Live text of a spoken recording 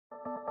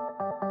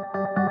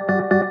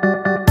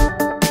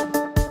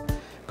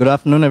Good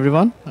afternoon,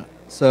 everyone.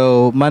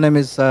 So my name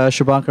is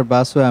Shubhankar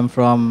Basu.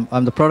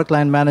 I'm the product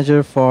line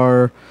manager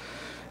for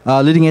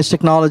leading edge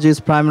technologies,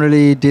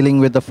 primarily dealing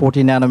with the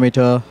 40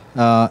 nanometer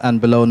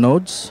and below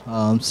nodes.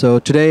 So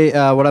today,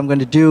 what I'm going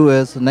to do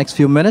is the next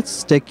few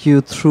minutes take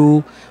you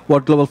through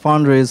what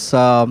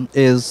GlobalFoundries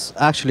is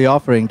actually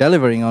offering,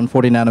 delivering on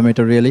 40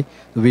 nanometer. Really,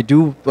 we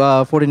do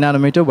 40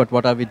 nanometer, but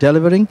what are we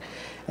delivering?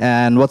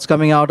 And what's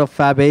coming out of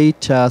Fab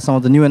 8, some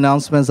of the new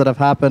announcements that have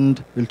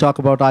happened. We'll talk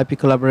about IP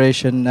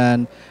collaboration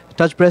and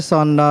touch base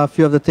on a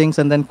few of the things,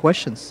 and then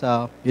questions.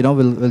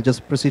 We'll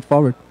just proceed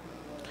forward.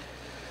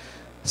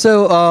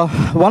 So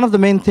one of the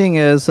main thing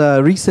is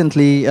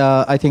recently,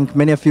 I think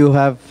many of you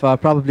have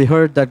probably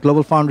heard that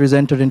GlobalFoundries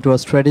entered into a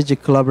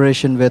strategic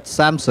collaboration with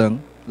Samsung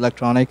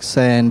Electronics,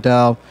 and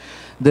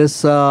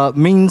this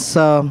means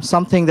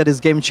something that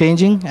is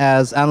game-changing,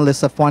 as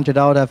analysts have pointed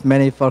out, as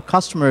many of our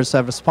customers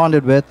have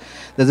responded with,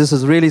 that this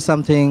is really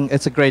something,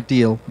 it's a great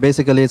deal.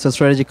 Basically, it's a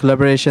strategic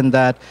collaboration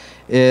that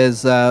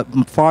is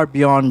far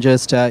beyond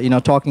just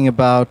talking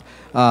about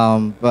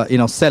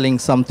selling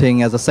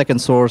something as a second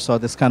source or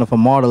this kind of a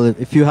model.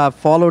 If you have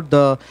followed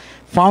the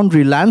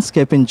foundry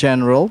landscape in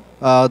general,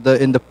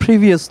 in the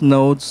previous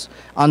nodes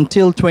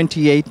until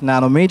 28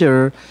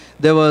 nanometer,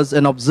 there was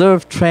an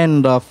observed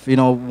trend of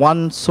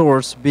one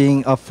source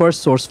being a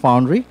first source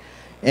foundry,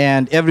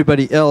 and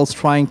everybody else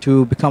trying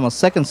to become a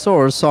second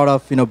source, sort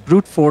of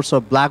brute force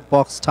or black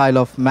box style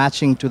of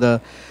matching to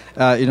the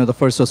the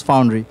first source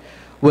foundry.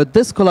 With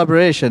this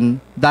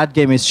collaboration, that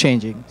game is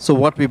changing. So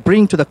what we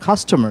bring to the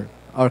customer,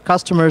 our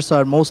customers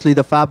are mostly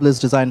the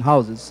fabless design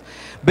houses.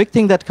 Big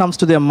thing that comes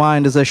to their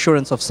mind is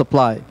assurance of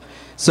supply.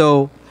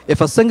 So if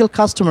a single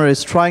customer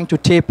is trying to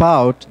tape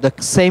out the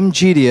same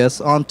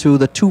GDS onto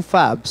the two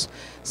fabs,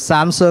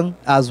 Samsung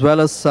as well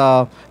as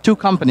two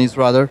companies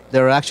rather,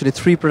 there are actually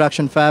 3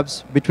 production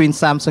fabs between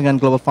Samsung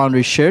and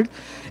GlobalFoundries shared.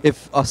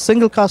 If a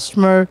single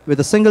customer with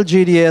a single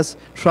GDS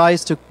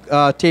tries to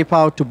tape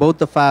out to both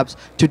the fabs,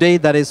 today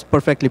that is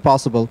perfectly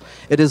possible.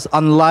 It is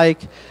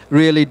unlike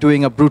really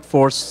doing a brute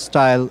force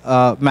style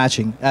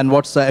matching. And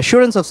what's the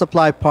assurance of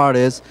supply part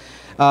is,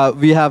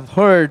 we have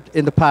heard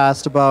in the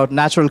past about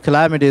natural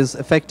calamities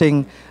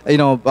affecting,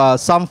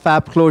 some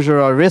fab closure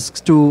or risks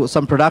to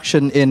some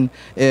production in,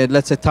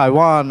 let's say,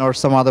 Taiwan or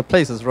some other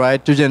places,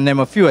 right? To just name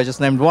a few, I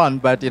just named one,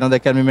 but there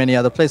can be many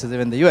other places,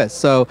 even the US.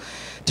 So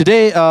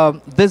today,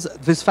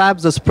 these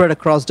fabs are spread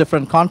across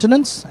different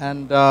continents,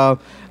 and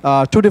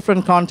 2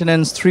 different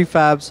continents, 3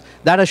 fabs.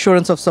 That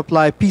assurance of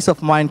supply, peace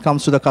of mind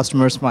comes to the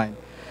customer's mind.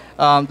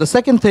 The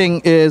second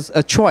thing is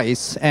a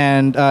choice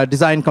and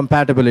design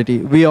compatibility.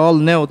 We all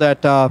know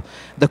that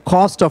the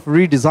cost of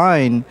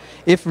redesign,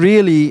 if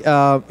really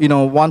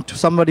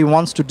somebody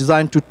wants to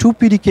design to 2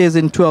 PDKs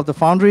in 2 of the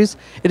foundries,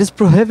 it is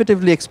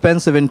prohibitively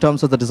expensive in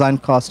terms of the design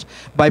cost.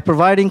 By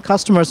providing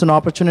customers an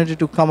opportunity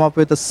to come up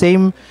with the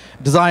same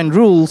design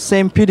rule,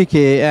 same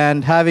PDK,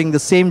 and having the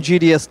same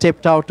GDS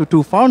taped out to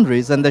 2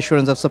 foundries and the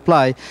assurance of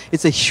supply,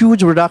 it's a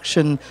huge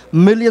reduction,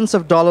 millions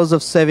of dollars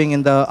of saving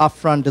in the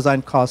upfront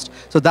design cost.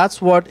 So that's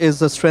what is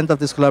the strength of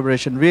this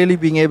collaboration, really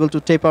being able to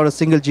tape out a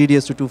single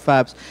GDS to 2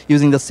 fabs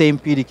using the same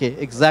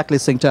PDK, exactly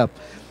synced up.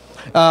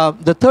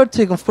 The third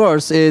thing, of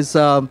course, is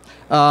that,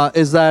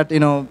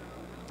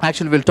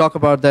 actually we'll talk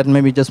about that,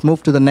 maybe just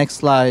move to the next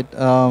slide.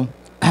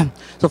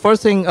 So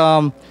first thing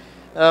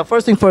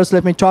first,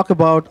 let me talk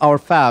about our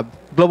fab,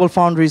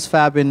 GlobalFoundries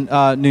Fab in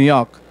New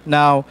York.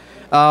 Now,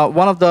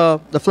 one of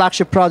the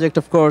flagship project,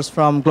 of course,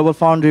 from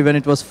GlobalFoundries when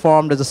it was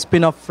formed as a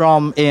spin-off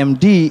from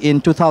AMD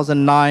in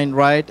 2009,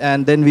 right?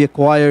 And then we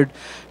acquired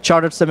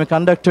Chartered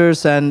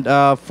Semiconductors and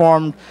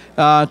formed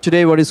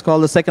today what is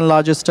called the second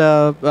largest,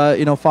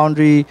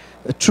 foundry,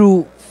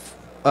 true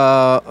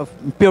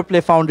pure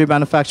play foundry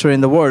manufacturer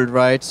in the world,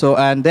 right? So,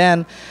 and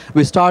then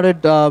we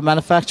started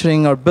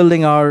manufacturing or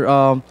building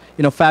our,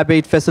 Fab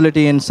 8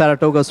 facility in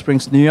Saratoga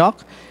Springs, New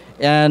York,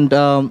 and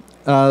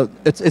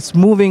it's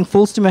moving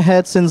full steam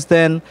ahead since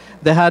then.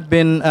 There had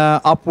been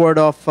upward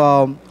of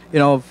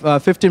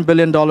 $15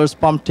 billion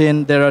pumped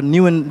in. There are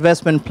new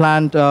investment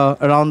planned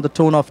around the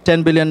tune of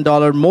 $10 billion,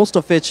 most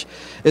of which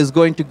is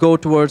going to go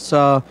towards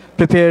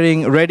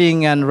preparing,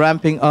 readying, and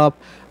ramping up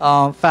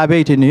Fab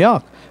 8 in New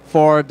York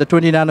for the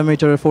 20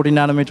 nanometer, 40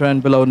 nanometer,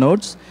 and below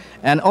nodes.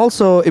 And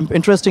also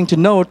interesting to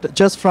note,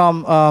 just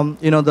from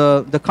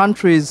the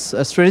country's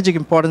strategic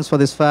importance for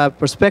this fab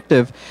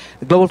perspective,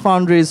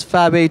 GlobalFoundries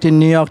Fab 8 in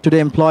New York today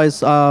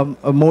employs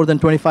more than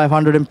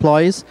 2,500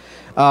 employees.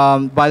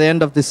 By the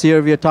end of this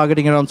year, we are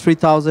targeting around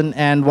 3,000,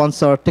 and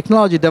once our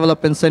technology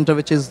development center,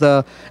 which is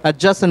the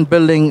adjacent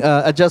building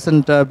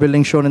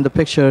shown in the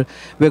picture,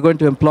 we're going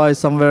to employ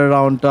somewhere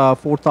around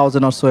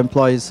 4,000 or so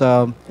employees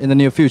in the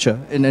near future,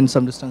 in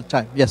some distant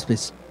time. Yes,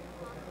 please.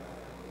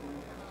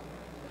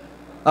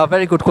 A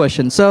very good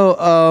question.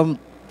 So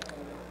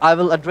I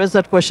will address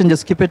that question.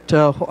 Just keep it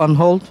on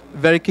hold.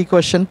 Very key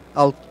question.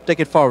 I'll take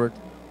it forward.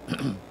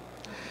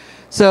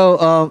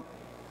 So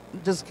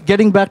just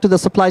getting back to the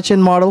supply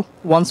chain model,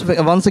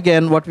 once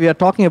again, what we are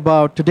talking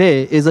about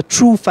today is a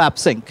true fab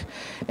sync.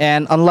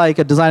 And unlike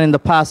a design in the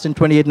past in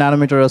 28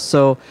 nanometer or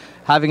so,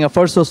 having a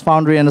first source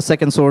foundry and a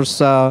second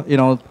source,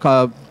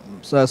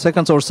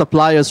 second source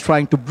suppliers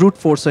trying to brute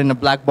force in a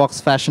black box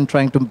fashion,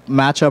 trying to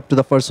match up to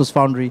the first source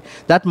foundry,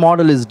 that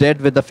model is dead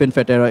with the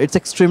FinFET era. It's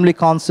extremely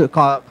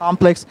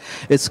complex.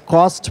 It's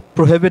cost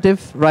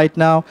prohibitive right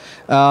now,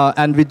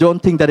 and we don't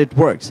think that it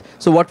works.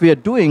 So what we are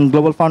doing,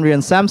 GlobalFoundries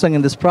and Samsung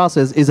in this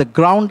process, is a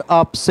ground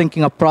up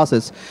syncing up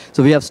process.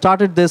 So we have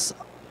started this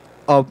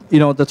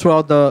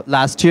throughout the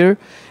last year.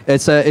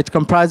 It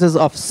comprises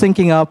of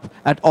syncing up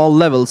at all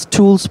levels: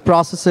 tools,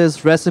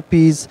 processes,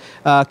 recipes,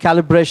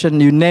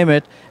 calibration, you name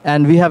it.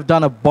 And we have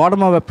done a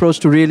bottom-up approach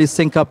to really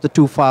sync up the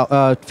two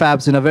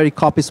fabs in a very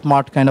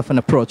copy-smart kind of an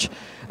approach.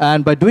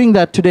 And by doing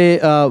that today,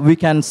 we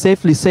can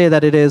safely say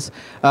that it is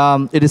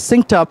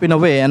synced up in a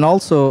way, and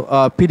also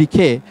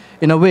PDK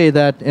in a way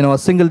that a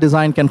single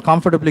design can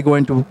comfortably go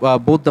into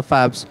both the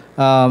fabs.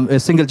 A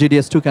single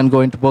GDS2 can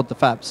go into both the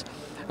fabs.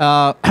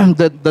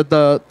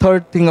 The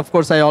third thing, of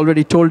course, I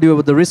already told you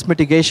about the risk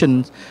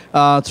mitigation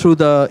through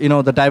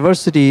the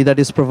diversity that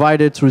is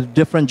provided through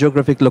different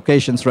geographic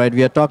locations, right?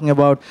 We are talking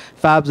about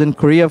fabs in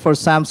Korea for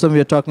Samsung. We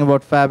are talking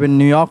about fab in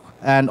New York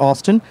and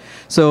Austin.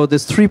 So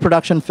these 3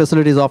 production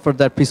facilities offer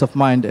that peace of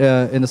mind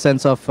in the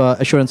sense of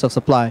assurance of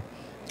supply.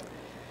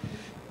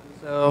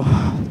 So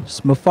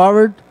just move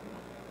forward.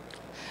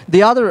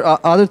 The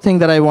other thing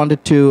that I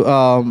wanted to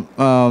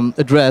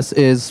address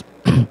is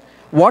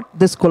what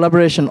this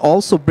collaboration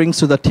also brings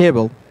to the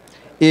table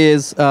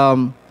is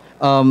a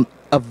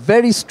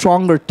very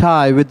stronger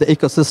tie with the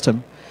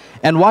ecosystem.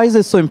 And why is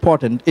this so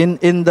important?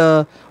 In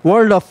the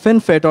world of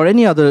FinFET or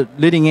any other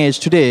leading edge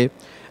today,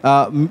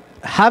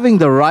 having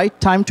the right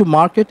time to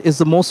market is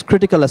the most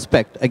critical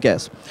aspect, I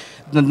guess.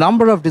 The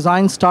number of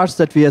design starts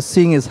that we are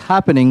seeing is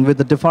happening with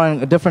the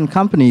different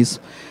companies.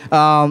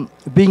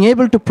 Being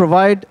able to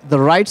provide the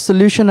right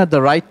solution at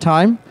the right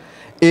time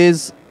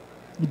is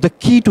the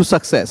key to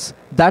success.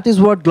 That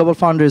is what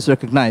GlobalFoundries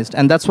recognized.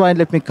 And that's why,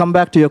 let me come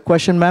back to your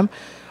question, ma'am,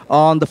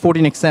 on the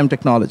 14XM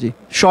technology.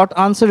 Short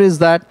answer is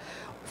that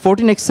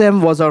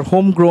 14XM was our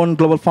homegrown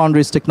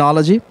GlobalFoundries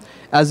technology.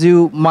 As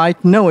you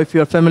might know, if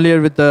you're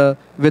familiar with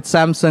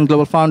Samsung,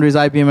 GlobalFoundries,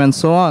 IBM, and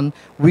so on,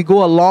 we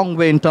go a long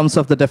way in terms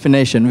of the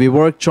definition. We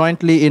work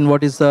jointly in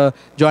what is the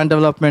joint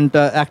development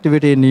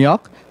activity in New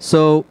York.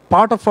 So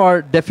part of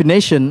our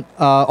definition,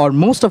 or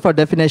most of our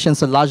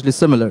definitions, are largely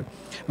similar.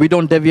 We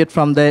don't deviate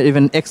from there.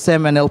 Even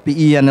XM and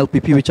LPE and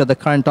LPP, which are the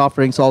current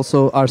offerings,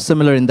 also are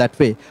similar in that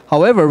way.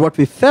 However, what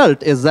we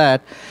felt is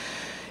that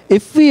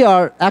if we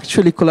are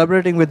actually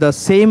collaborating with the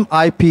same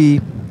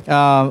IP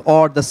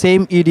or the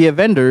same EDA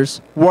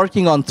vendors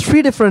working on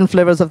 3 different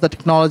flavors of the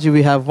technology,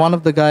 we have one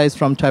of the guys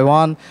from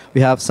Taiwan, we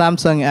have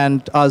Samsung,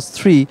 and us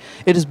 3,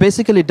 it is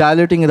basically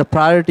diluting the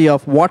priority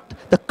of what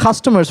the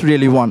customers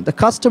really want. The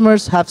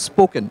customers have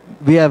spoken.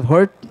 We have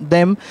heard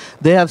them.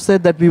 They have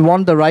said that we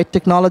want the right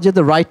technology,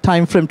 the right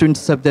time frame to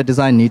intercept their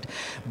design need.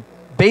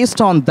 Based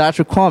on that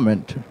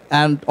requirement,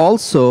 and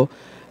also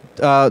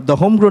the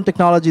homegrown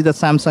technology that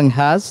Samsung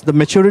has, the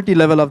maturity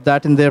level of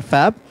that in their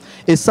fab,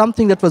 is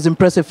something that was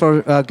impressive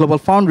for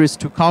GlobalFoundries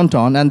to count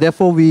on, and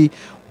therefore we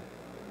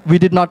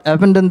did not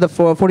abandon the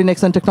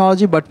 14XM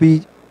technology, but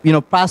we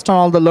passed on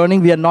all the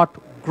learning. We are not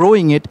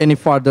growing it any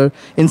further.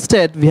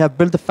 Instead, we have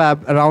built the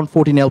fab around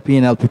 14LP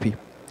and LPP.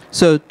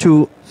 So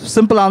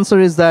simple answer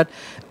is that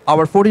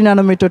our 40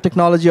 nanometer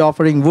technology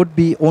offering would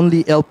be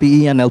only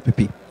LPE and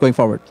LPP going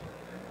forward.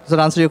 Does that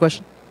answer your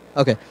question?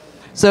 Okay.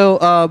 So,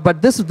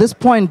 but this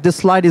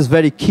slide is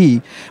very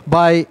key.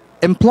 By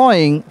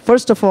employing,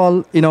 first of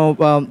all,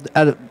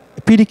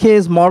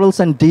 PDKs,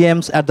 models, and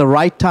DMs at the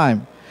right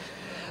time,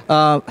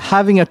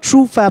 having a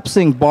true fab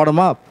sync bottom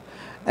up,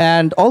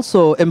 and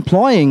also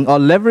employing or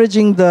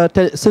leveraging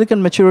the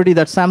silicon maturity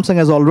that Samsung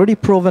has already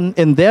proven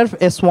in their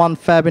S1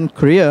 fab in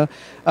Korea,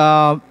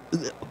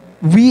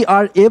 we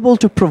are able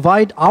to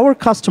provide our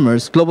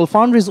customers,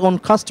 GlobalFoundries' own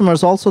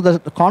customers, also the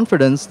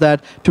confidence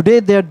that today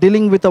they're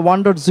dealing with a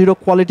 1.0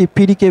 quality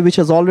PDK which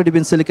has already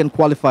been silicon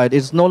qualified.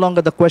 It's no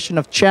longer the question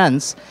of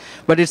chance,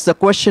 but it's the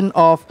question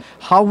of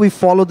how we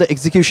follow the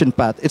execution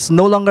path. It's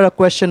no longer a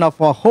question of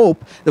a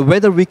hope that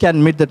whether we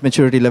can meet that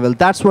maturity level.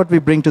 That's what we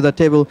bring to the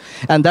table,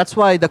 and that's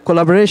why the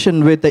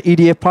collaboration with the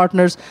EDA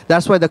partners,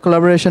 that's why the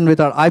collaboration with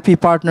our IP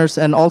partners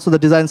and also the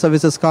design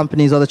services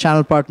companies or the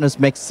channel partners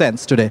makes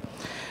sense today.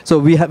 So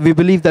we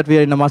believe that we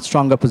are in a much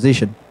stronger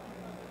position.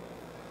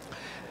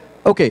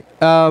 Okay,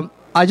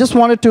 I just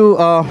wanted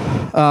to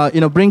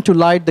bring to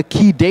light the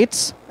key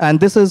dates, and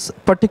this is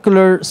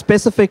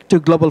specific to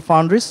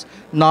GlobalFoundries,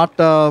 not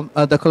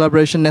the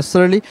collaboration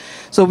necessarily.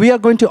 So we are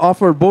going to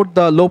offer both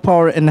the low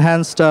power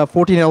enhanced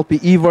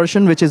 14LPE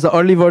version, which is the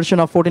early version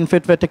of 14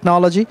 FinFET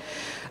technology.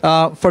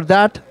 For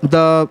that,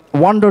 the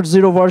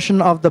 1.0 version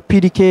of the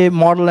PDK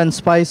model and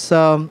SPICE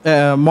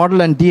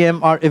model and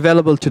DM are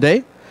available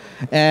today.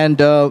 And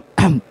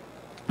in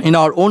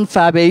our own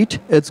Fab 8,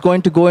 it's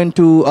going to go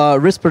into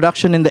risk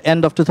production in the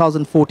end of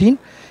 2014.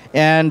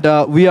 And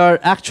we are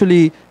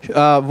actually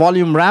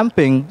volume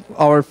ramping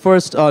our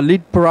first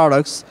lead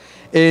products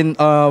in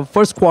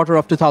first quarter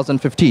of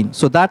 2015.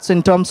 So that's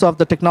in terms of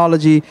the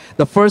technology,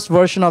 the first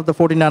version of the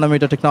 40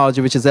 nanometer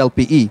technology, which is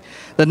LPE.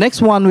 The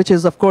next one, which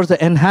is, of course,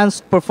 the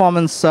enhanced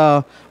performance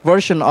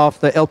version of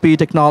the LPE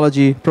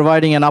technology,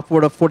 providing an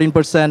upward of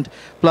 14%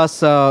 plus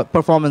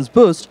performance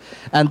boost.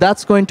 And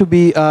that's going to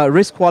be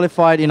risk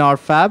qualified in our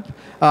fab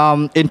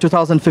in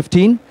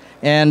 2015.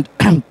 And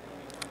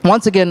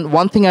once again,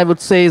 one thing I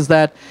would say is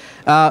that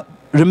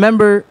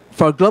remember,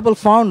 for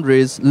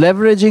GlobalFoundries,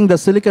 leveraging the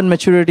silicon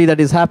maturity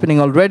that is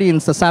happening already in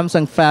the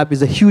Samsung fab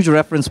is a huge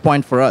reference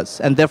point for us.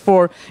 And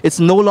therefore, it's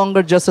no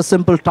longer just a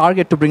simple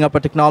target to bring up a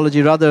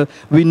technology. Rather,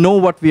 we know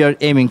what we are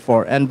aiming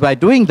for. And by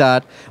doing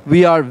that,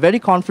 we are very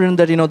confident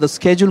that the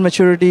schedule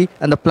maturity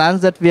and the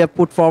plans that we have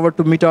put forward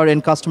to meet our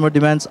end customer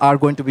demands are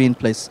going to be in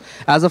place.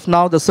 As of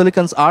now, the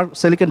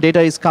silicon data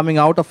is coming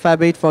out of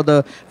Fab 8 for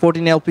the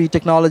 14LP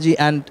technology,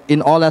 and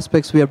in all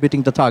aspects, we are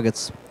beating the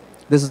targets.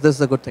 This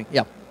is a good thing.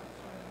 Yeah.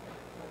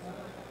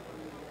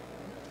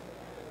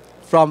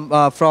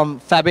 From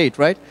Fab 8,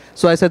 right?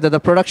 So I said that the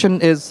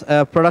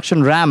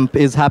production ramp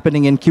is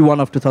happening in Q1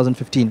 of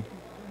 2015.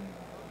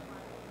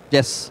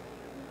 Yes,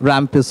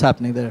 ramp is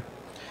happening there.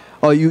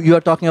 Oh, you are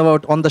talking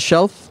about on the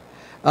shelf?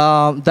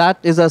 That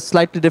is a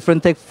slightly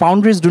different thing.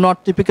 Foundries do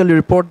not typically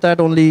report that.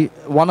 Only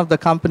one of the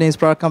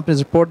product companies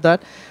report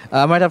that.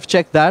 I might have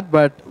checked that,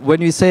 but when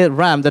we say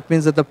ramp, that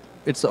means that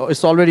it's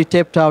already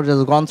taped out, it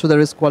has gone through the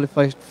risk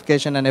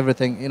qualification and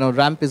everything.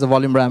 Ramp is a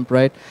volume ramp,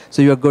 right?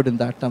 So you're good in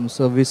that term.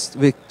 So we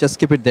just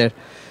keep it there.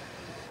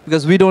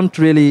 Because we don't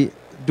really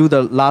do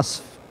the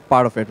last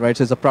part of it, right?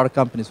 So it's the product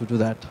companies who do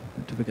that,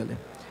 typically.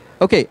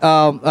 Okay,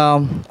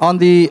 on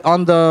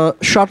the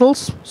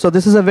shuttles, so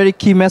this is a very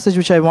key message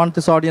which I want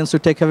this audience to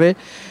take away,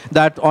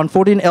 that on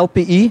 14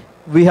 LPE,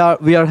 we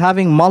are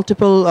having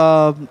multiple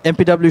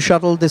MPW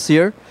shuttle this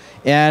year.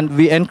 And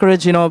we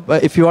encourage,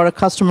 if you are a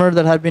customer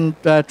that have been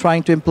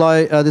trying to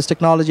employ this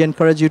technology,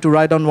 encourage you to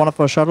ride on one of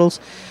our shuttles,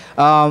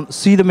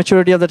 see the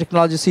maturity of the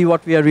technology, see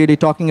what we are really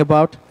talking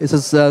about. This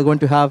is going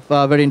to have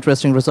very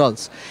interesting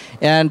results.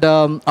 And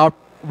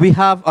we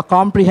have a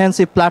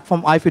comprehensive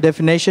platform IP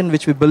definition,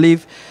 which we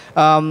believe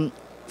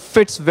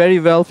fits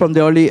very well from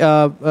the early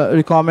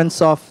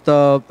requiremements of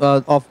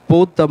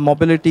both the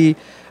mobility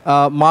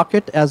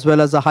market as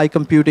well as the high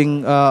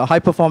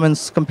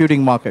performance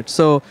computing market.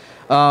 So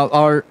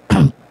our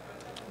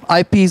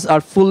IPs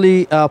are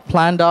fully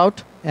planned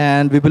out,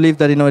 and we believe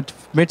that it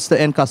meets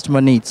the end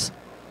customer needs.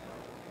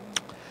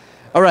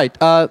 All right,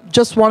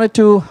 just wanted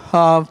to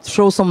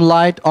throw some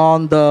light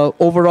on the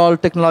overall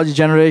technology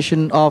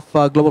generation of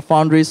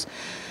GlobalFoundries.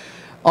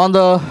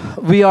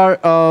 We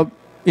are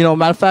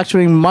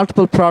manufacturing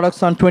multiple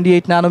products on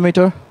 28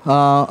 nanometer.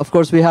 Of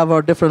course, we have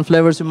our different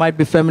flavors. You might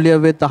be familiar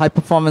with the High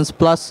Performance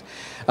Plus,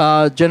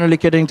 generally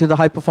catering to the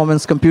high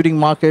performance computing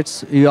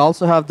markets. You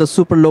also have the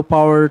super low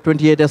power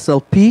 28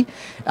 SLP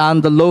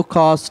and the low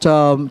cost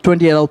 28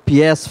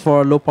 LPS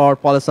for low power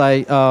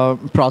poly-Si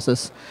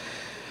process.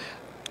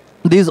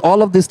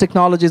 All of these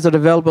technologies are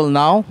available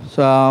now,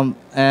 so,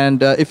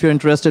 and if you're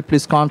interested,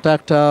 please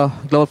contact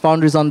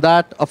GlobalFoundries on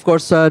that. Of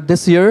course,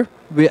 this year,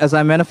 as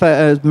I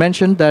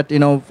mentioned, that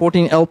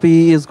 14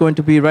 LPE is going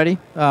to be ready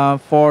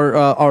for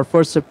our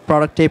first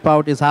product tape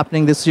out is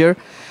happening this year,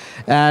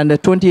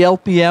 and 20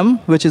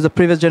 LPM, which is the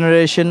previous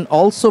generation,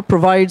 also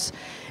provides.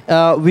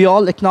 We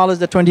all acknowledge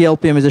that 20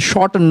 LPM is a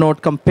shorter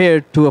node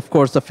compared to, of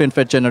course, the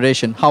FinFET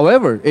generation.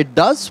 However, it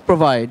does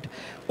provide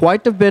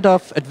quite a bit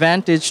of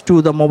advantage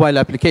to the mobile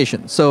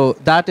application. So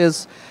that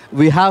is,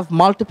 we have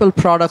multiple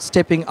products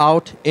stepping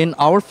out in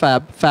our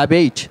Fab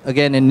 8,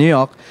 again in New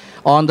York,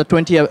 on the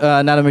 20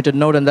 nanometer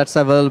node, and that's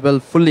available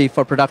fully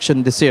for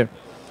production this year.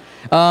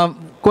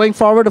 Going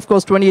forward, of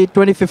course,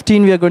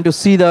 2015, we are going to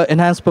see the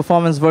enhanced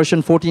performance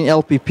version 14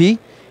 LPP.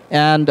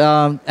 And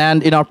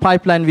in our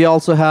pipeline, we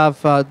also have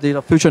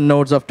the future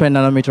nodes of 10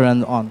 nanometer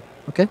and on.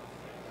 Okay.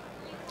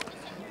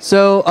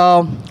 So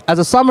as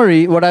a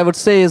summary, what I would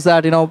say is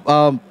that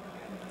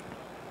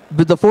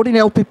with the 14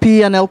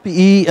 LPP and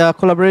LPE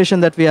collaboration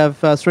that we have,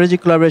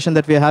 strategic collaboration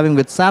that we are having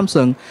with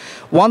Samsung,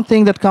 one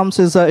thing that comes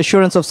is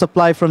assurance of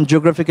supply from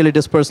geographically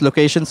dispersed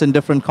locations in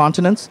different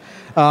continents.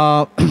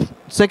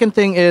 Second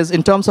thing is,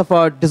 in terms of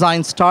our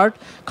design start,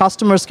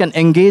 customers can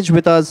engage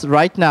with us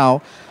right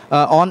now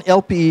on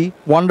LPE.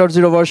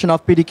 1.0 version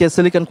of PDK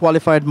silicon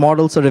qualified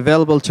models are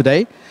available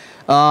today.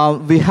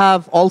 We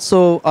have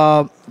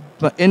also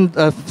in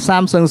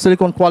Samsung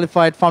silicon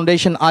qualified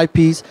foundation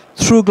IPs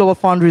through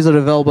GlobalFoundries are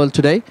available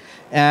today,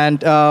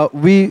 and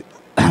we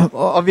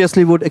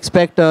obviously would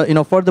expect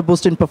further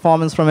boost in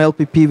performance from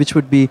LPP, which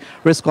would be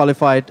risk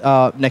qualified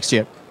next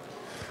year.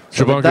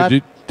 So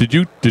Shubhankar,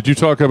 did you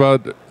talk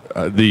about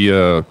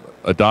the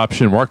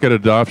market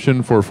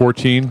adoption for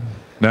 14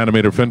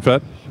 nanometer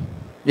FinFET?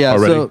 Yeah,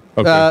 already? so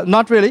Okay.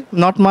 not really,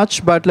 not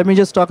much, but let me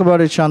just talk about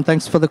it, Sean.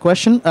 Thanks for the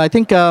question. I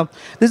think this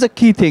is a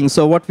key thing.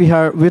 So what we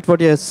are, with what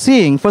you're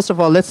seeing, first of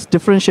all, let's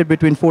differentiate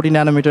between 40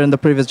 nanometer and the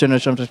previous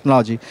generation of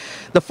technology.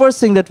 The first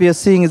thing that we are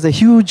seeing is a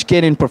huge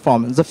gain in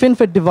performance. The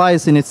FinFET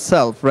device in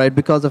itself, right,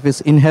 because of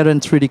its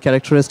inherent 3D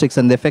characteristics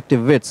and the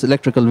effective widths,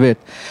 electrical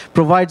width,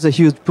 provides a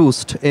huge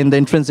boost in the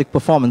intrinsic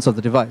performance of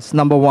the device,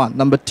 number one.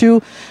 Number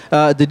two,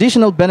 the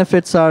additional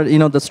benefits are,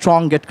 the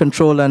strong gate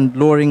control and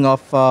lowering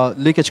of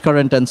leakage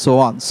current and so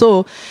on.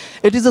 So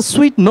it is a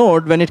sweet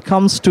node when it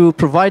comes to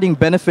providing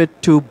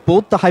benefit to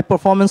both the high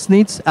performance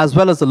needs as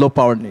well as the low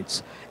power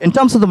needs. In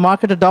terms of the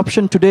market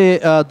adoption today,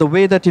 the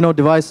way that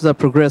devices are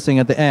progressing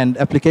at the end,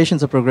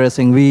 applications are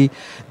progressing, we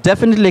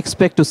definitely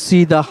expect to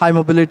see the high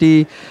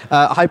mobility,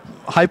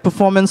 high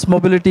performance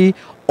mobility,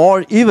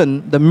 or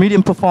even the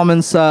medium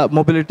performance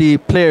mobility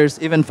players,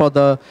 even for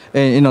the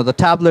the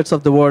tablets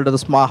of the world or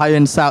the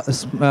high-end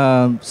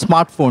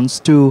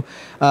smartphones, to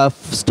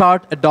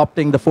start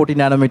adopting the 40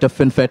 nanometer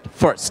FinFET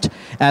first,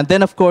 and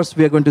then of course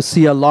we are going to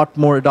see a lot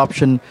more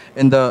adoption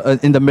in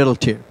the middle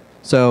tier.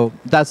 So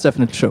that's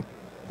definitely true.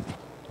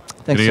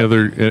 Thanks,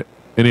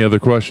 Any other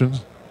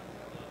questions?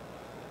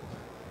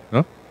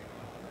 No?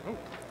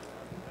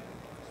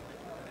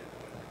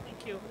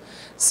 Thank you.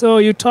 So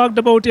you talked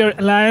about your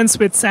alliance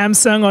with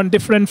Samsung on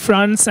different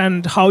fronts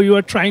and how you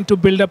are trying to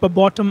build up a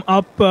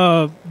bottom-up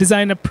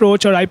design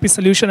approach or IP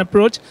solution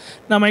approach.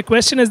 Now my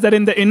question is that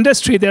in the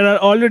industry there are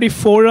already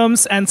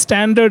forums and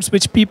standards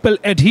which people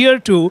adhere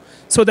to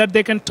so that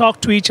they can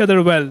talk to each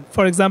other well.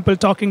 For example,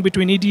 talking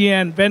between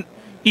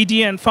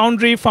EDA and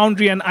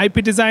foundry and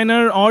IP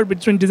designer, or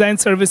between design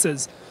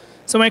services.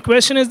 So my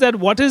question is that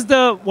what is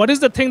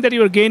the thing that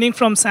you are gaining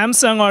from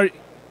Samsung or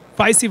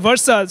vice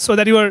versa, so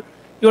that you're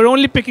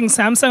only picking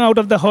Samsung out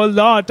of the whole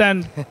lot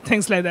and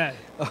things like that?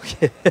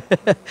 Okay.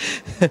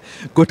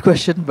 Good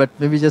question, but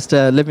maybe just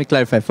let me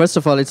clarify. First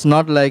of all, it's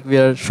not like we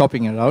are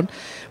shopping around.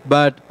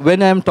 But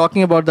when I'm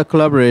talking about the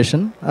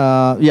collaboration,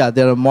 yeah,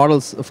 there are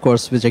models, of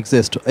course, which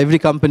exist. Every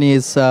company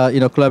is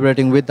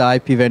collaborating with the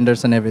IP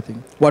vendors and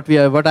everything. What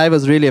I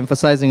was really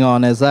emphasizing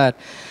on is that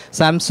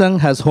Samsung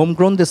has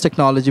homegrown this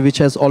technology, which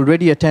has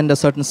already attained a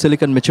certain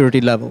silicon maturity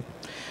level.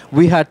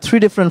 We had 3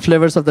 different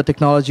flavors of the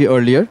technology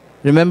earlier.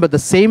 Remember, the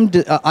same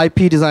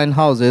IP design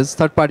houses,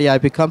 third-party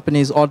IP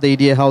companies, or the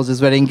EDA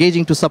houses were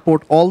engaging to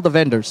support all the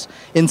vendors.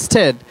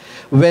 Instead,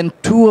 when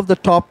 2 of the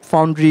top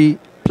foundry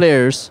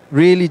players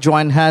really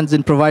join hands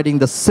in providing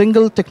the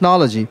single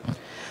technology,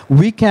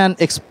 we can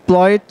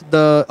exploit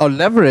or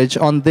leverage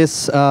on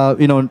this,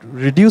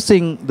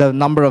 reducing the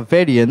number of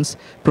variants,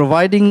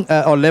 providing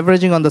or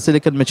leveraging on the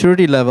silicon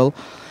maturity level,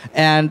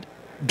 and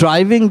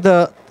driving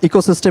the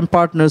ecosystem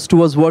partners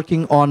towards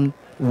working on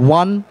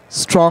one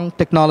strong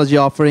technology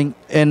offering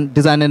and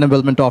design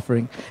enablement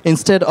offering,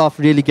 instead of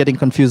really getting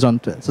confused on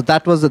it. So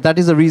that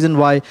is the reason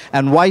why,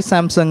 and why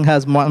Samsung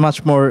has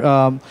much more,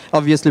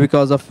 obviously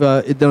because of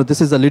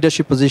this is a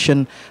leadership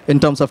position in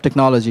terms of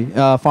technology,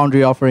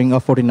 foundry offering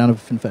of 40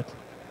 nanometer FinFET.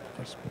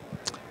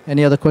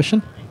 Any other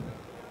question?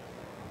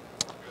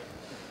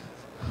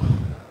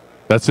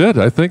 That's it,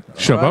 I think.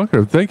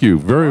 Shubhankar, thank you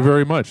very,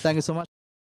 very much. Thank you so much.